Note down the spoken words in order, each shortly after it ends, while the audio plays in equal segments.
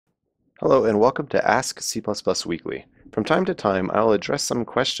Hello and welcome to Ask C++ Weekly. From time to time, I'll address some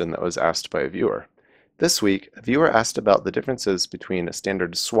question that was asked by a viewer. This week, a viewer asked about the differences between a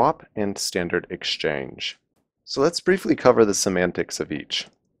standard swap and standard exchange. So let's briefly cover the semantics of each.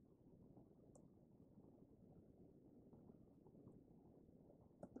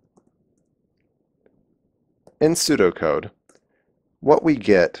 In pseudocode, what we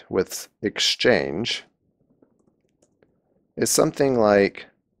get with exchange is something like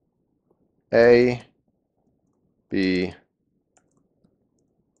A, B,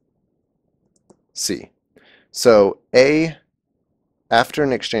 C. So A, after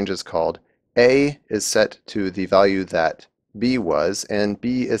an exchange is called, A is set to the value that B was, and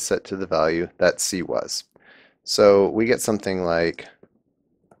B is set to the value that C was. So we get something like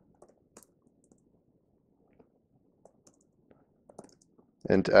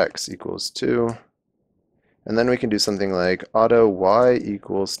int x equals 2, and then we can do something like auto y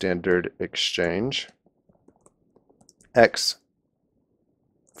equals standard exchange x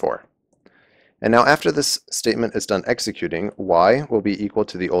 4. And now after this statement is done executing, y will be equal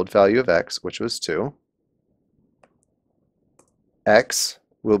to the old value of x, which was 2. X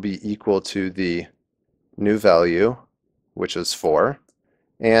will be equal to the new value, which is 4.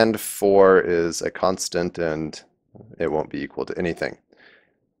 And 4 is a constant and it won't be equal to anything.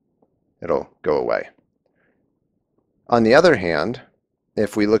 It'll go away. On the other hand,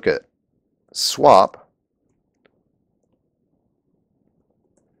 if we look at swap,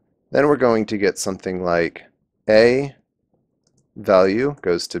 then we're going to get something like A value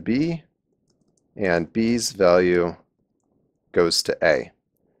goes to B, and B's value goes to A.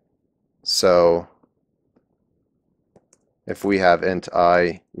 So if we have int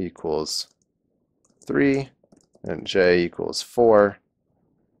I equals 3 and j equals 4,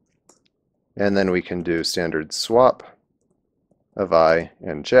 and then we can do standard swap of I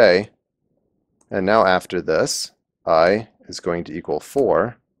and j, and now after this, I is going to equal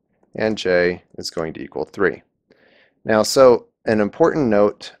 4, and j is going to equal 3. Now, so an important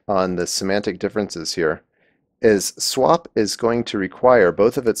note on the semantic differences here is swap is going to require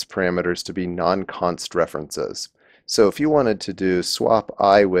both of its parameters to be non-const references. So if you wanted to do swap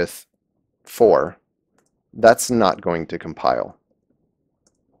I with 4, that's not going to compile.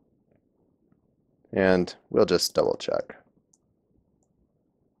 And we'll just double check.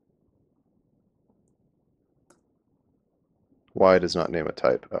 Y does not name a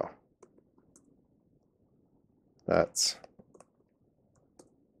type. Oh.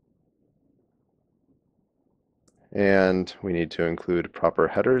 And we need to include proper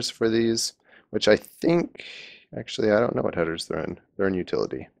headers for these, which I think, actually I don't know what headers they're in. They're in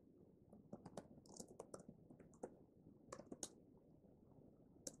utility.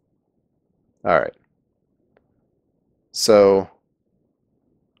 All right. So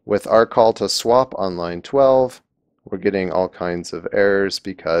with our call to swap on line 12, we're getting all kinds of errors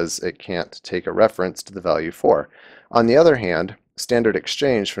because it can't take a reference to the value 4. On the other hand, standard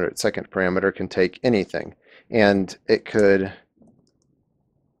exchange for its second parameter can take anything, and it could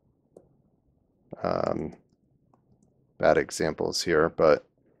bad examples here, but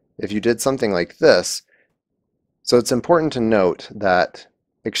if you did something like this, so it's important to note that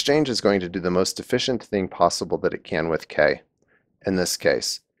exchange is going to do the most efficient thing possible that it can with K in this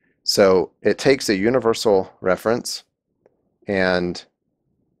case. So it takes a universal reference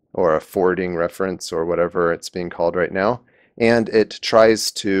or a forwarding reference or whatever it's being called right now, and it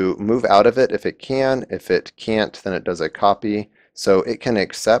tries to move out of it if it can. If it can't, then it does a copy. So it can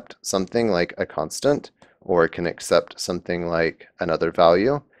accept something like a constant, or it can accept something like another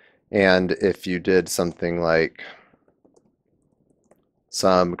value. And if you did something like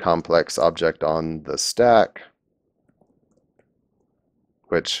some complex object on the stack,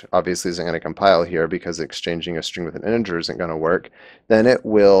 which obviously isn't going to compile here because exchanging a string with an integer isn't going to work, then it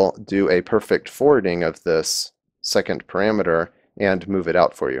will do a perfect forwarding of this second parameter and move it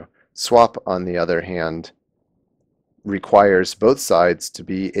out for you. Swap, on the other hand, requires both sides to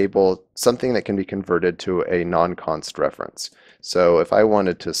be something that can be converted to a non-const reference. So if I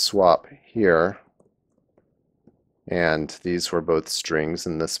wanted to swap here, and these were both strings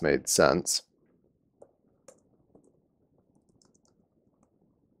and this made sense,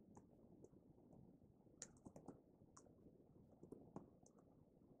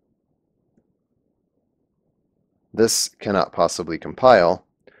 this cannot possibly compile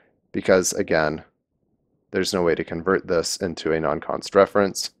because, again, there's no way to convert this into a non-const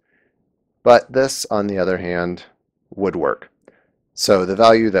reference. But this, on the other hand, would work. So the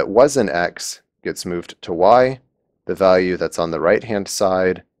value that was in x gets moved to y. The value that's on the right-hand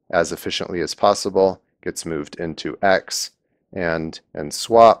side, as efficiently as possible, gets moved into x. And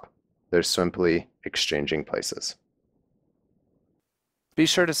swap, They're simply exchanging places. Be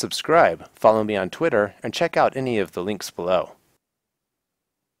sure to subscribe, follow me on Twitter, and check out any of the links below.